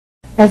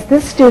As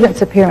this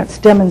student's appearance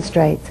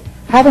demonstrates,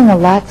 having a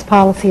lax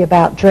policy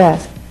about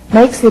dress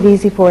makes it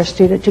easy for a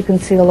student to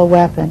conceal a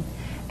weapon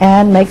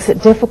and makes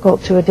it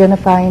difficult to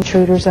identify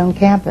intruders on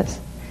campus.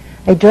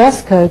 A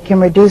dress code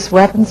can reduce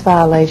weapons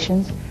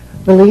violations,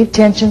 relieve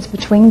tensions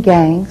between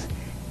gangs,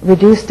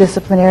 reduce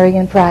disciplinary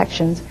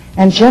infractions,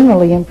 and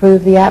generally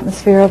improve the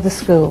atmosphere of the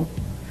school.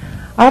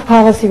 Our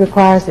policy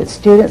requires that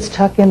students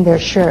tuck in their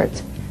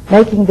shirts,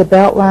 making the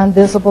belt line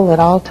visible at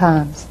all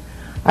times.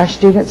 Our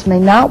students may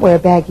not wear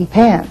baggy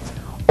pants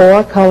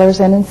or colors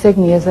and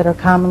insignias that are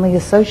commonly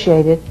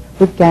associated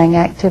with gang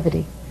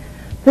activity.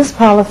 This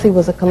policy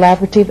was a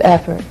collaborative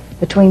effort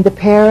between the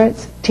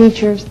parents,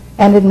 teachers,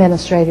 and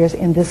administrators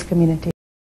in this community.